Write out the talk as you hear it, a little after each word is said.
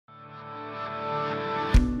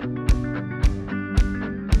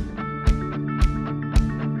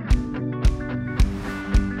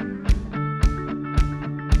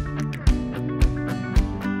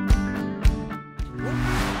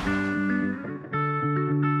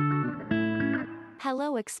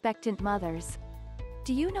Hello, expectant mothers.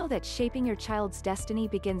 Do you know that shaping your child's destiny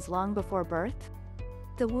begins long before birth?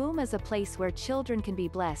 The womb is a place where children can be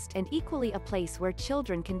blessed and equally a place where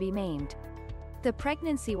children can be maimed. The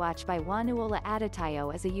Pregnancy Watch by Wonuola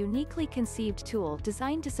Adetayo is a uniquely conceived tool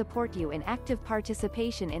designed to support you in active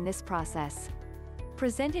participation in this process.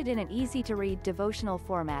 Presented in an easy-to-read devotional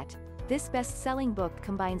format, this best-selling book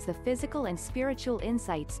combines the physical and spiritual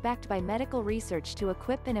insights backed by medical research to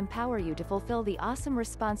equip and empower you to fulfill the awesome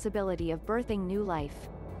responsibility of birthing new life.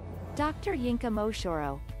 Dr. Yinka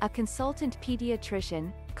Moshoro, a consultant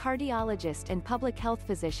pediatrician, cardiologist and public health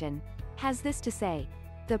physician, has this to say: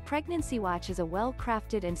 "The Pregnancy Watch is a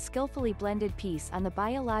well-crafted and skillfully blended piece on the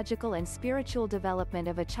biological and spiritual development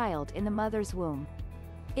of a child in the mother's womb."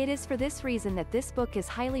 It is for this reason that this book is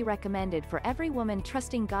highly recommended for every woman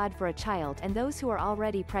trusting God for a child and those who are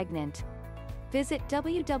already pregnant. Visit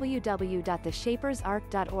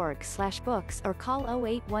www.theshapersarc.org/books or call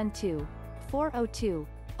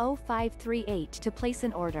 0812-402-0538 to place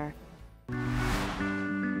an order.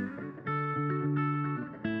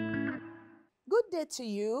 Good day to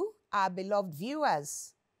you, our beloved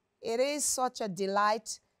viewers. It is such a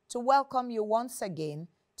delight to welcome you once again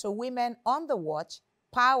to Women on the Watch,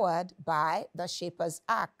 powered by the Shaper's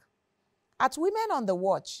Arc. At Women on the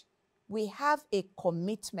Watch, we have a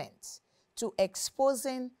commitment to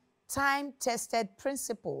exposing time-tested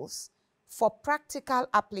principles for practical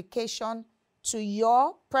application to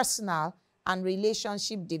your personal and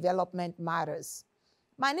relationship development matters.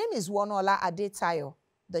 My name is Wonuola Adetayo,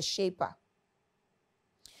 the Shaper.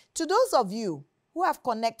 To those of you who have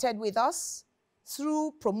connected with us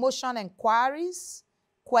through promotion inquiries,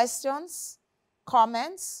 questions,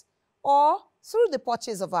 comments, or through the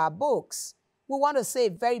purchase of our books, we want to say a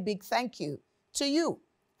very big thank you to you,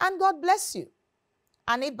 and God bless you.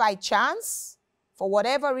 And if by chance, for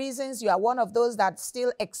whatever reasons, you are one of those that's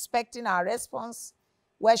still expecting our response,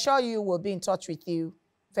 we're sure you will be in touch with you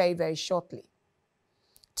very, very shortly.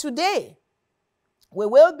 Today, we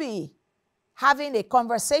will be having a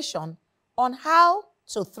conversation on how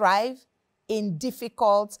to thrive in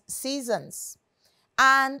difficult seasons.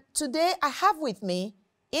 And today I have with me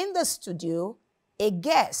in the studio a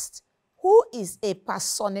guest who is a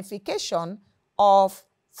personification of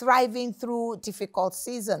thriving through difficult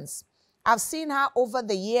seasons. I've seen her over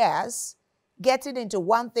the years getting into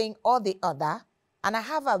one thing or the other, and I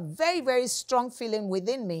have a very, very strong feeling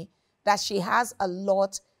within me that she has a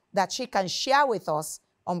lot that she can share with us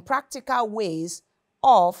on practical ways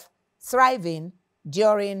of thriving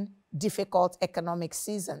during difficult economic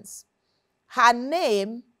seasons. Her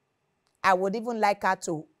name, I would even like her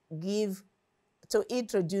to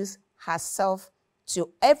introduce herself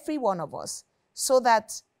to every one of us so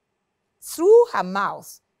that through her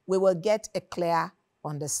mouth, we will get a clear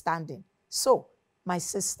understanding. So, my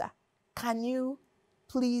sister, can you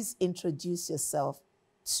please introduce yourself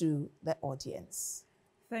to the audience?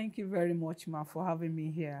 Thank you very much, Ma, for having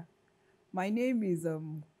me here. My name is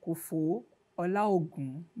Kofo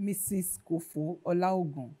Olaogun, Mrs. Kofo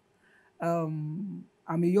Olaogun. I'm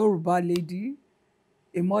a Yoruba lady,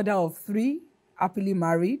 a mother of 3, happily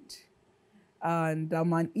married, and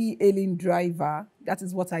I'm an e-hailing driver. That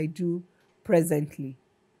is what I do presently.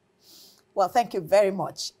 Well, thank you very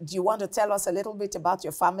much. Do you want to tell us a little bit about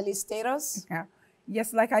your family status? Yeah.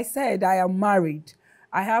 Yes, like I said, I am married.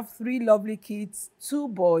 I have 3 lovely kids, 2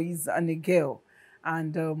 boys and a girl,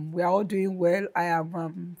 and we are all doing well. I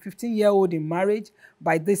am 15-year-old in marriage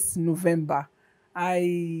by this November.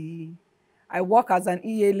 I work as an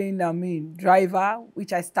e-hailing driver,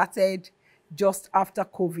 which I started just after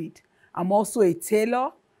COVID. I'm also a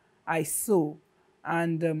tailor. I sew.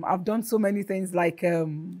 And I've done so many things like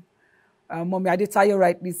Mommy Adetayo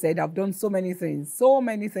rightly said, I've done so many things.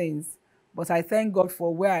 But I thank God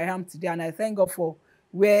for where I am today, and I thank God for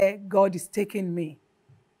where God is taking me.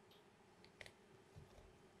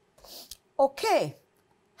 Okay.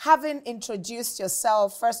 Having introduced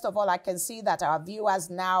yourself, first of all, I can see that our viewers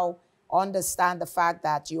now understand the fact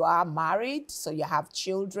that you are married, so you have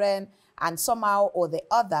children, and somehow or the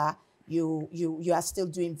other, you are still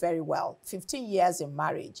doing very well. 15 years in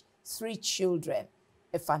marriage, 3 children,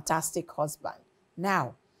 a fantastic husband.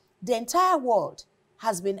 Now, the entire world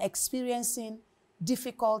has been experiencing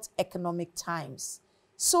difficult economic times.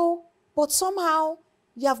 So, but somehow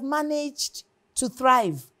you have managed to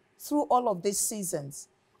thrive through all of these seasons.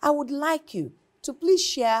 I would like you to please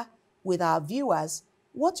share with our viewers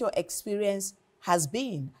what your experience has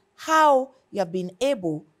been, how you have been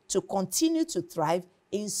able to continue to thrive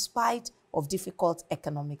in spite of difficult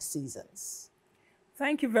economic seasons.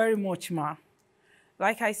 Thank you very much, Ma.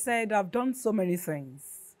 Like I said, I've done so many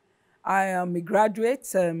things. I am a graduate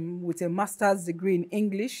with a master's degree in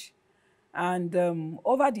English. And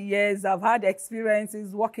over the years, I've had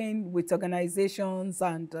experiences working with organizations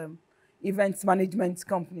and events management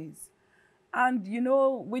companies. And, you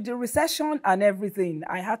know, with the recession and everything,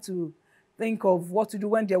 I had to think of what to do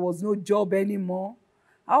when there was no job anymore.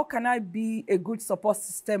 How can I be a good support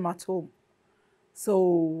system at home?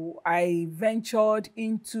 So I ventured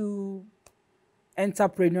into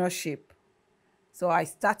entrepreneurship. So I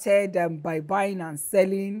started by buying and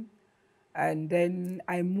selling, and then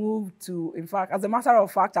I moved to, in fact, as a matter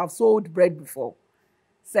of fact, I've sold bread before.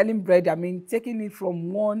 Selling bread, I mean, taking it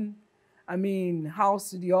from one,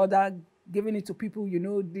 house to the other, giving it to people, you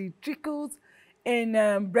know, the trickles in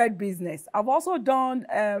bread business. I've also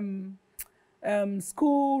done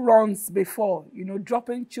school runs before, you know,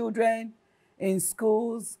 dropping children in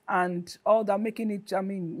schools and all that, making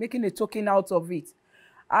a token out of it.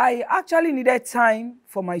 I actually needed time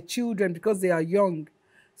for my children because they are young.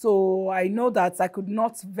 So I know that I could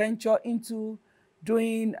not venture into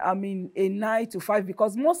doing, a 9 to 5,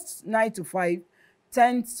 because most 9 to 5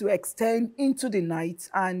 tends to extend into the night.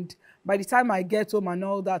 And by the time I get home and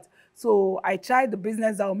all that, so I tried the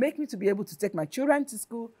business that will make me to be able to take my children to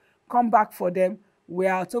school, come back for them. We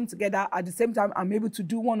are at home together. At the same time, I'm able to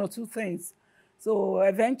do one or two things. So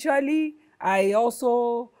eventually, I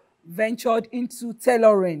also ventured into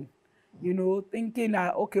tailoring, you know, thinking,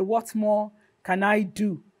 okay, what more can I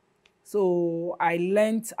do? So I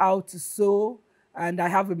learned how to sew, and I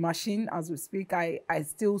have a machine as we speak. I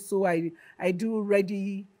still sew. I do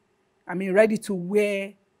ready to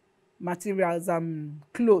wear materials,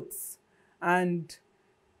 clothes. And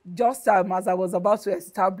just as I was about to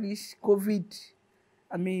establish COVID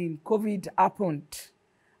happened.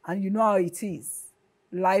 And you know how it is.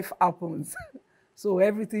 Life happens. So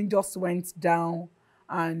everything just went down,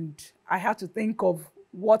 and I had to think of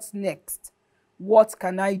what's next. What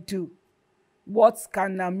can I do?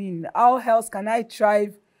 How else can I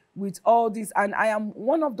thrive with all this? And I am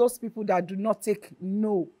one of those people that do not take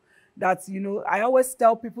no. That, you know, I always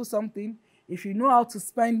tell people something. If you know how to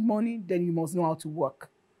spend money, then you must know how to work.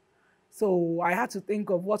 So I had to think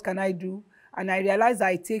of what can I do? And I realized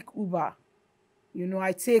I take Uber. You know,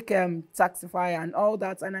 I take Taxify and all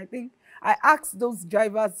that. And I think I asked those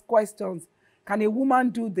drivers questions. Can a woman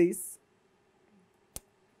do this?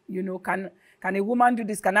 You know, can a woman do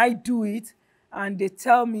this? Can I do it? And they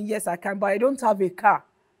tell me, yes, I can, but I don't have a car.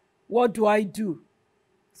 What do I do?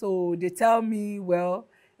 So they tell me, well,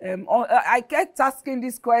 I kept asking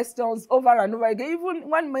these questions over and over again. Even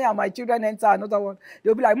when me and my children enter another one,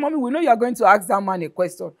 they'll be like, Mommy, we know you're going to ask that man a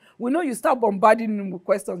question. We know you start bombarding him with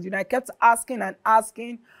questions. You know, I kept asking and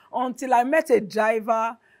asking until I met a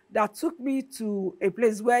driver that took me to a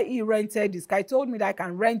place where he rented his car. He told me that I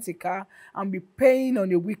can rent a car and be paying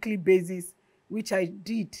on a weekly basis, which I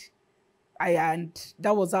did. And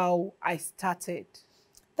that was how I started.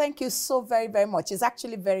 Thank you so very, very much. It's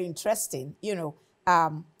actually very interesting, you know,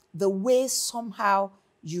 the way somehow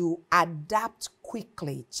you adapt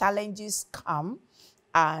quickly. Challenges come,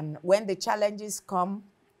 and when the challenges come,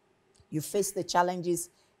 you face the challenges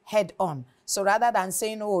head on. So rather than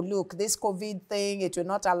saying, oh, look, this COVID thing, it will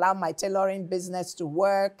not allow my tailoring business to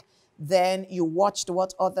work, then you watched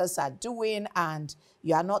what others are doing, and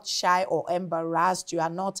you are not shy or embarrassed. You are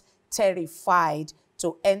not terrified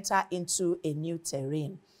to enter into a new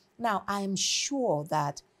terrain. Now, I am sure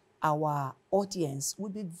that our audience will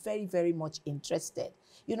be very, very much interested.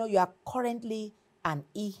 You know, you are currently an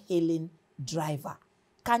e-hailing driver.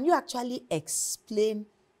 Can you actually explain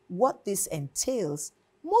what this entails,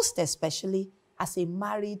 most especially as a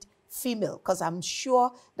married female? Because I'm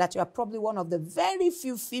sure that you are probably one of the very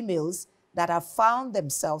few females that have found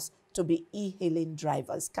themselves to be e-hailing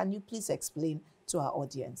drivers. Can you please explain to our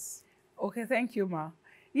audience? Okay, thank you, Ma.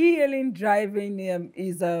 E-hailing driving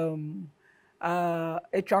is a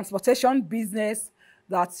transportation business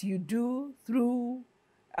that you do through,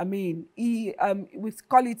 we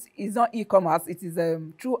call it, it's not e-commerce, it is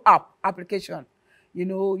through application. You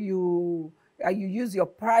know, you use your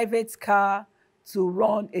private car to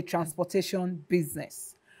run a transportation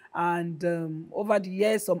business. And over the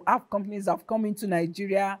years, some app companies have come into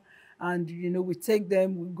Nigeria, and, you know, we take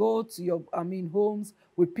them, we go to your, homes,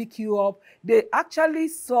 we pick you up. They actually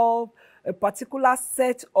solve a particular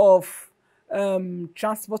set of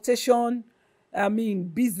transportation,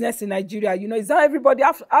 business in Nigeria. You know, it's not everybody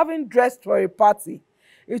having dressed for a party.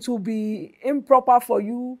 It will be improper for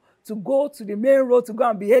you to go to the main road to go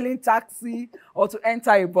and be hailing taxi or to enter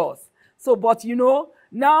a bus. So, but you know,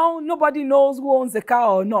 now nobody knows who owns the car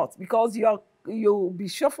or not, because you'll be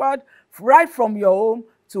chauffeured right from your home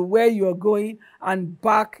to where you're going and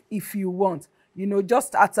back if you want,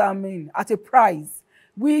 just at at a price,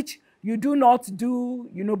 which you do not do,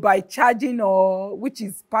 by charging, or which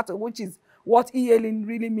is what e-hailing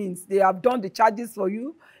really means. They have done the charges for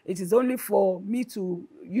you. It is only for me to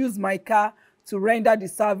use my car to render the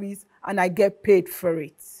service, and I get paid for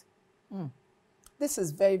it. This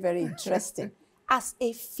is very, very interesting. As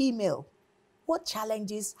a female, what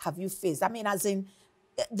challenges have you faced? I mean, as in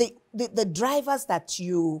the drivers that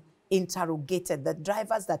you interrogated, the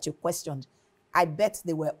drivers that you questioned, I bet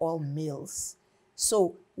they were all males.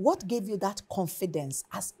 So what gave you that confidence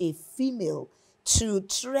as a female to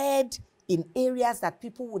tread in areas that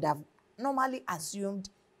people would have normally assumed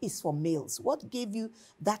is for males? What gave you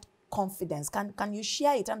that confidence? Can you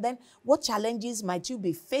share it? And then what challenges might you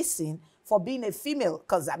be facing for being a female?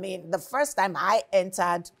 Because, I mean, the first time I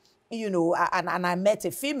entered, and I met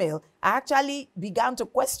a female, I actually began to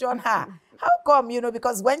question her. How come,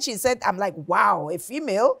 because when she said, I'm like, wow, a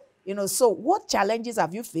female, so what challenges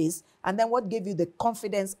have you faced? And then what gave you the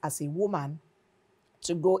confidence as a woman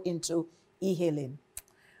to go into e-hailing?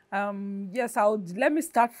 Yes, let me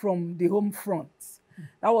start from the home front.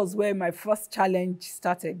 That was where my first challenge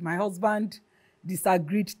started. My husband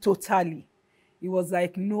disagreed totally. He was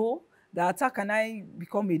like, no, that how can I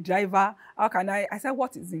become a driver? How can I said,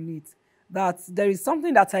 what is in it? That there is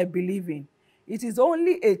something that I believe in. It is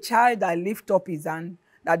only a child that lifts up his hand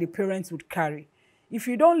that the parents would carry. If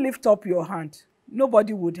you don't lift up your hand,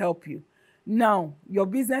 nobody would help you. Now, your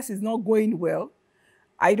business is not going well.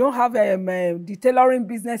 I don't have the tailoring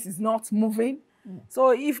business is not moving.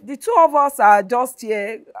 So if the two of us are just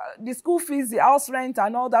here, the school fees, the house rent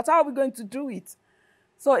and all that, how are we going to do it?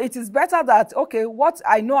 So it is better that, okay, what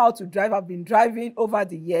I know how to drive, I've been driving over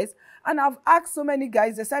the years, and I've asked so many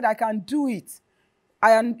guys, they said I can do it.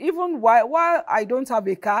 And even while I don't have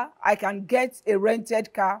a car, I can get a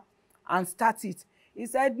rented car and start it. He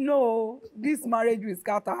said, no, this marriage will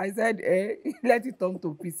scatter. I said, let it turn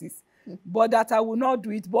to pieces. But that I will not do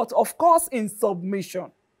it. But of course, in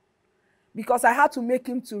submission. Because I had to make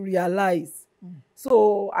him to realize.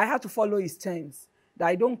 So I had to follow his terms. That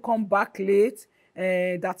I don't come back late.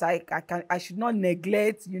 That I should not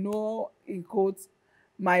neglect, in quotes,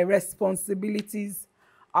 my responsibilities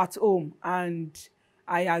at home. And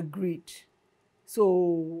I agreed.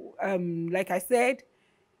 So, like I said,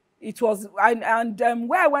 it was,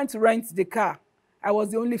 where I went to rent the car, I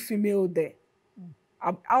was the only female there.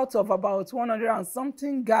 Out of about 100 and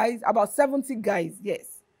something guys, about 70 guys, yes.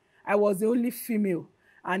 I was the only female,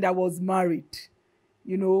 and I was married.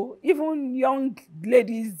 Even young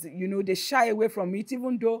ladies, they shy away from it,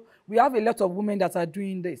 even though we have a lot of women that are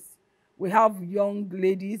doing this. We have young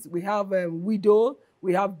ladies, we have widow,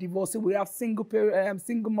 we have divorced, we have single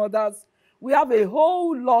mothers. We have a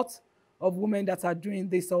whole lot of women that are doing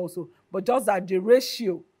this also, but just that the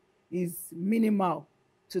ratio is minimal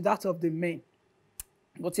to that of the men.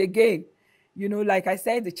 But again, like I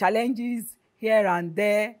said, the challenges here and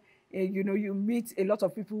there, you meet a lot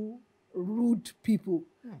of people, rude people.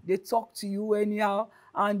 They talk to you anyhow.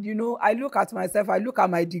 And, I look at myself, I look at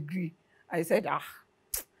my degree. I said,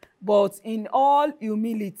 But in all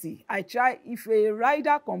humility, I try, if a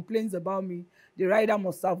rider complains about me, the rider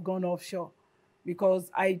must have gone offshore. Because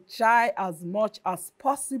I try as much as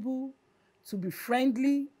possible to be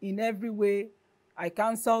friendly in every way. I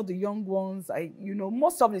counsel the young ones.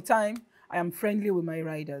 Most of the time, I am friendly with my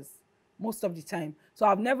riders. Most of the time. So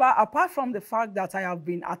I've never, apart from the fact that I have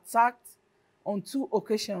been attacked on 2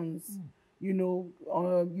 occasions,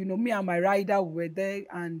 me and my rider were there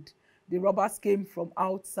and the robbers came from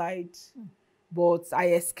outside, but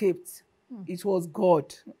I escaped. It was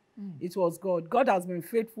God. It was God. God has been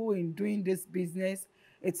faithful in doing this business.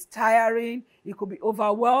 It's tiring. It could be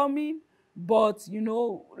overwhelming, but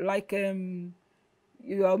you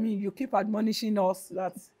keep admonishing us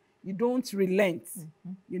that you don't relent.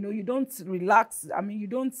 You don't relax. You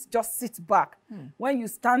don't just sit back. When you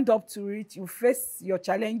stand up to it, you face your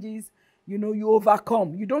challenges, you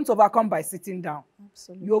overcome. You don't overcome by sitting down.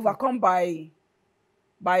 Absolutely. You overcome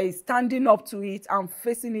by standing up to it and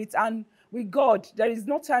facing it. And with God, there is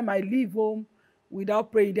no time I leave home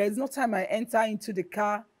without praying. There is no time I enter into the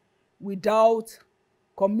car without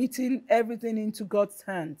committing everything into God's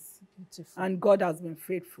hands. Beautiful. And God has been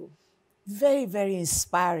faithful. Very, very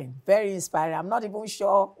inspiring. Very inspiring. I'm not even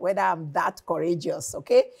sure whether I'm that courageous,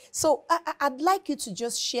 okay? So I'd like you to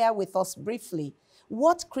just share with us briefly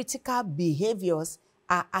what critical behaviors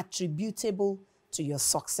are attributable to your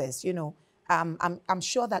success. I'm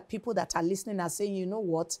sure that people that are listening are saying, you know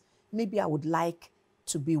what, maybe I would like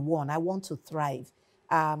to be one. I want to thrive.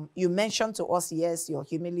 You mentioned to us, yes, your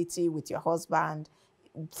humility with your husband,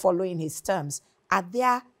 following his terms, are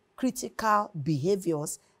there critical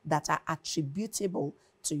behaviors that are attributable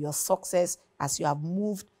to your success as you have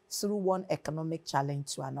moved through one economic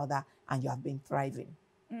challenge to another and you have been thriving?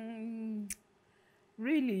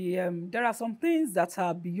 Really, there are some things that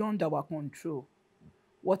are beyond our control.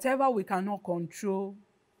 Whatever we cannot control,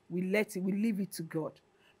 we leave it to God.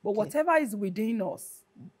 But whatever is within us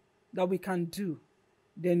that we can do,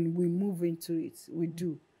 then we move into it. We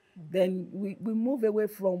do. Then we move away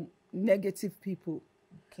from negative people.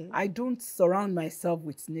 I don't surround myself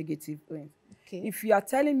with negative things. If you are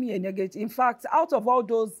telling me a negative, in fact, out of all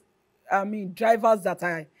those, drivers that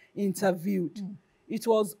I interviewed, it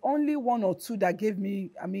was only one or two that gave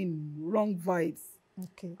me, wrong vibes.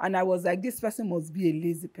 And I was like, this person must be a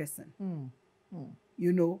lazy person.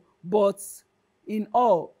 You know, but in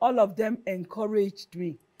all of them encouraged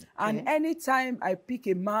me. And anytime I pick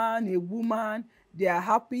a man, a woman, they are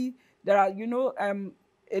happy. There are,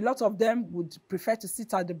 a lot of them would prefer to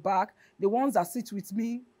sit at the back. The ones that sit with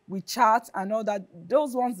me, we chat and all that.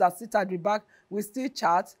 Those ones that sit at the back, we still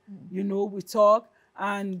chat, we talk.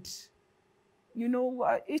 And,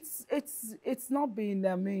 it's not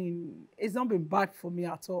been, it's not been bad for me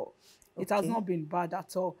at all. It has not been bad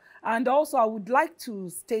at all. And also, I would like to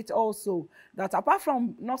state also that apart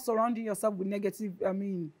from not surrounding yourself with negative,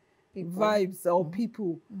 vibes or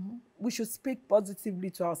people, we should speak positively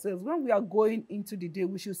to ourselves. When we are going into the day,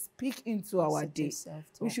 we should speak into our day.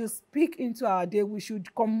 We should speak into our day. We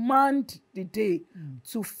should command the day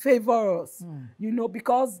to favor us,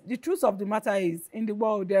 because the truth of the matter is, in the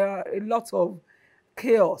world, there are a lot of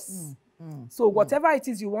chaos. So whatever it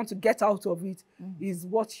is you want to get out of it is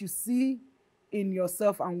what you see in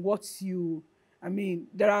yourself and what you,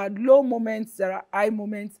 there are low moments, there are high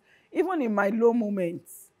moments. Even in my low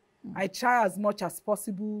moments, I try as much as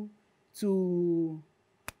possible to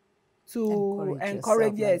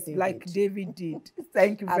encourage yes, like David did.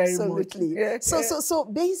 Thank you very much. So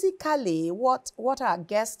basically, what our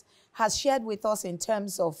guest has shared with us in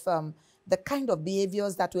terms of the kind of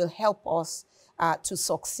behaviors that will help us to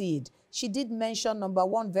succeed. She did mention, number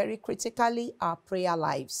one, very critically, our prayer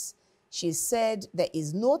lives. She said there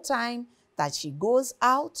is no time that she goes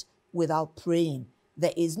out without praying.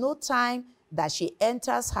 There is no time that she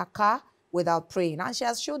enters her car without praying. And she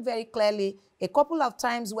has showed very clearly a couple of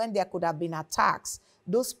times when there could have been attacks,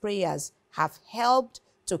 those prayers have helped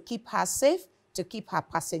to keep her safe, to keep her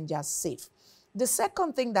passengers safe. The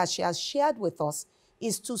second thing that she has shared with us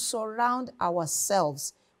is to surround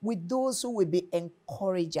ourselves with those who will be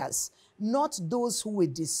encouragers, not those who will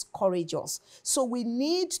discourage us. So we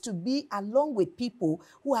need to be along with people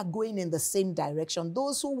who are going in the same direction.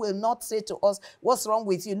 Those who will not say to us, what's wrong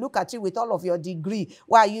with you? Look at you with all of your degree.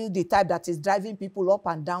 Why are you the type that is driving people up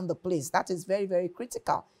and down the place? That is very, very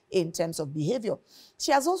critical in terms of behavior.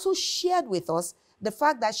 She has also shared with us the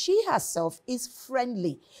fact that she herself is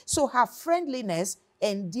friendly. So her friendliness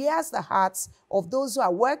endears the hearts of those who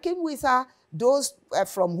are working with her, those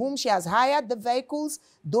from whom she has hired the vehicles,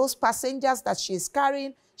 those passengers that she's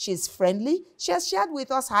carrying. She's friendly. She has shared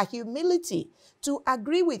with us her humility to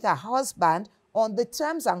agree with her husband on the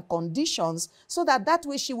terms and conditions so that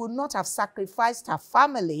way she would not have sacrificed her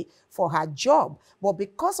family for her job. But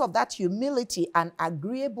because of that humility and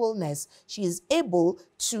agreeableness, she is able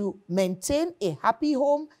to maintain a happy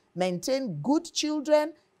home, maintain good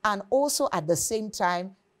children, and also at the same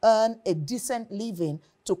time earn a decent living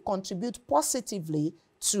to contribute positively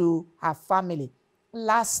to her family.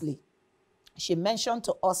 Lastly, she mentioned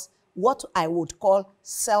to us what I would call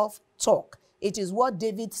self-talk. It is what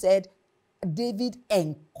David said. David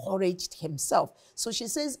encouraged himself. So she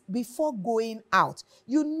says, before going out,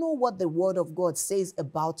 you know what the word of God says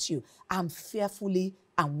about you. I'm fearfully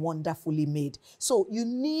and wonderfully made. So you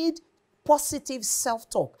need positive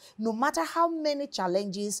self-talk. No matter how many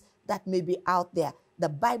challenges that may be out there, the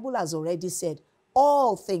Bible has already said,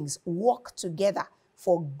 all things work together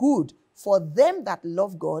for good for them that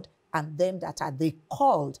love God and them that are they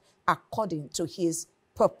called according to his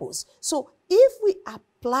purpose. So if we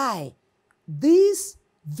apply these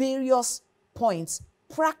various points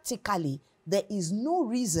practically, there is no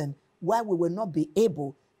reason why we will not be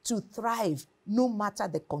able to thrive no matter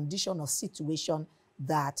the condition or situation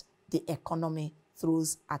that the economy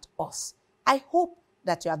throws at us. I hope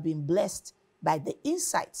that you have been blessed by the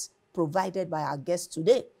insights provided by our guest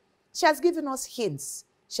today. She has given us hints.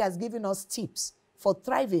 She has given us tips for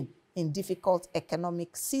thriving in difficult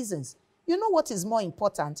economic seasons. You know what is more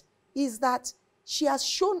important is that she has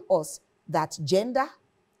shown us that gender,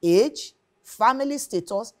 age, family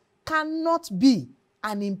status cannot be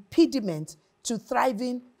an impediment to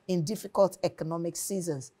thriving in difficult economic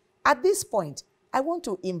seasons. At this point, I want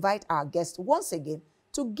to invite our guest once again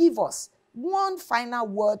to give us one final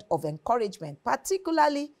word of encouragement,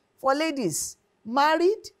 particularly for ladies,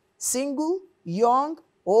 married, single, young,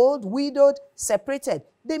 old, widowed, separated.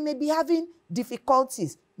 They may be having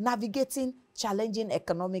difficulties navigating challenging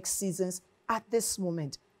economic seasons at this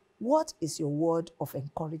moment. What is your word of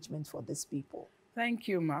encouragement for these people? Thank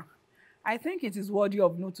you, Ma. I think it is worthy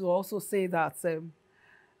of note to also say that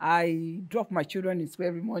I drop my children in school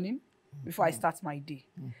every morning before I start my day.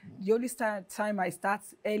 The only time I start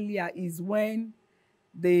earlier is when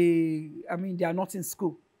they are not in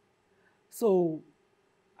school. So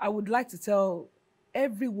I would like to tell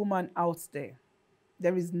every woman out there,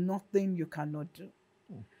 there is nothing you cannot do.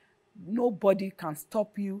 Nobody can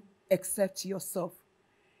stop you except yourself.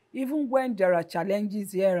 Even when there are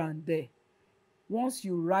challenges here and there, once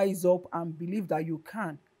you rise up and believe that you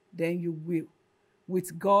can, then you will.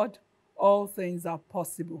 With God, all things are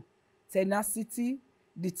possible. Tenacity,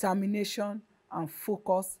 determination, and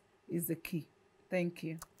focus is the key. Thank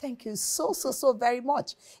you. Thank you so very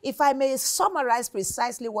much. If I may summarize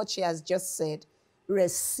precisely what she has just said,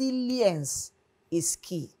 resilience is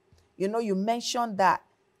key. You know, you mentioned that,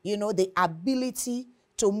 you know, the ability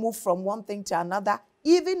to move from one thing to another.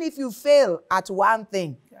 Even if you fail at one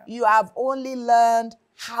thing, you have only learned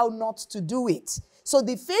how not to do it. So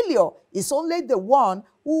the failure is only the one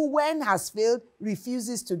who, when has failed,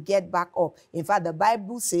 refuses to get back up. In fact, the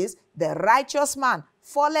Bible says, the righteous man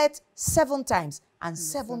falleth 7 times, and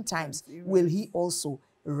 7 times will he also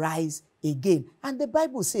rise again. And the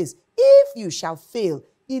Bible says, if you shall fail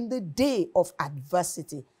in the day of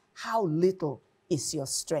adversity, how little is your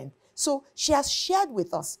strength? So she has shared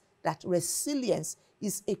with us that resilience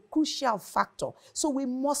is a crucial factor. So we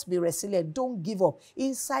must be resilient. Don't give up.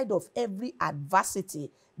 Inside of every adversity,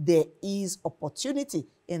 there is opportunity.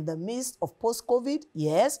 In the midst of post-COVID,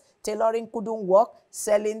 yes, tailoring couldn't work,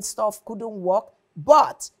 selling stuff couldn't work,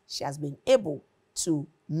 but she has been able to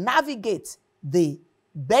navigate the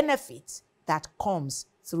benefit that comes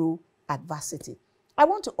through adversity. I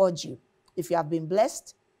want to urge you, if you have been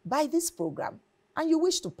blessed by this program and you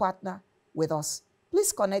wish to partner with us,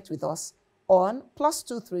 please connect with us on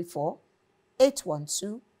 +234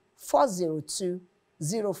 812 402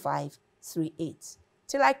 0538.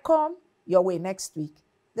 Till I come your way next week,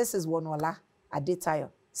 this is Wonuola Adetayo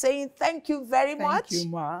saying thank you very much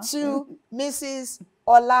to Mrs.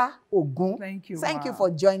 Ola Ogun. Thank you, Thank you for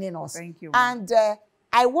joining us. Thank you, and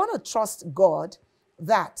I want to trust God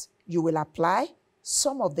that you will apply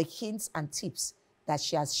some of the hints and tips that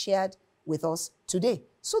she has shared with us today,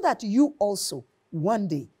 so that you also one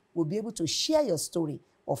day will be able to share your story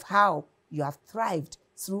of how you have thrived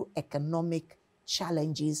through economic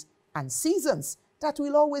challenges and seasons that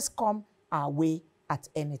will always come our way at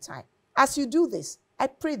any time. As you do this, I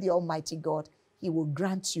pray the Almighty God, He will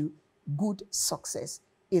grant you good success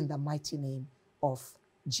in the mighty name of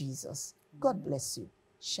Jesus. God bless you.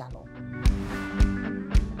 Shalom.